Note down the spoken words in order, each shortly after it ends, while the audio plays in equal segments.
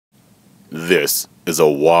This is a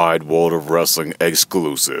Wide World of Wrestling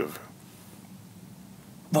exclusive.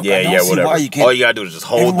 Look, whatever. All you gotta do is just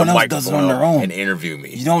hold the microphone on their own. and interview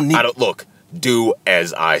me. You don't need. Look. Do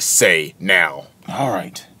as I say now. All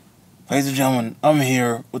right, ladies and gentlemen, I'm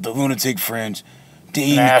here with the lunatic friends,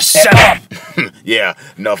 Dean. Shut up. Yeah,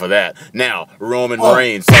 enough of that. Now, Roman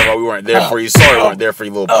Reigns. Sorry about we weren't there for you. Sorry we weren't there for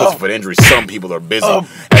you, little pussyfoot injury. Some people are busy.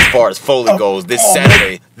 As far as Foley goes, this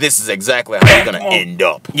Saturday, this is exactly how you're gonna end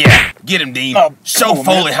up. Yeah, get him, Dean. Show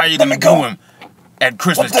Foley how you're gonna do him at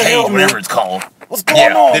Christmas Cage, whatever it's called. What's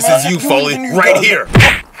going on, this is you, Foley, right here.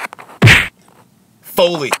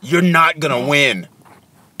 Foley, you're not gonna win.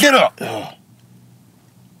 Get up.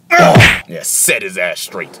 Yeah, set his ass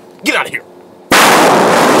straight. Get out of here.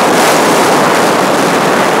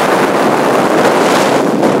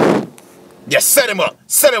 Yeah, set him up.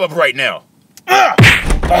 Set him up right now.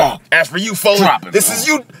 As for you, Foley, this is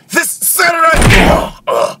you this Saturday.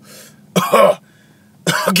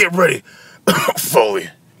 Get ready, Foley.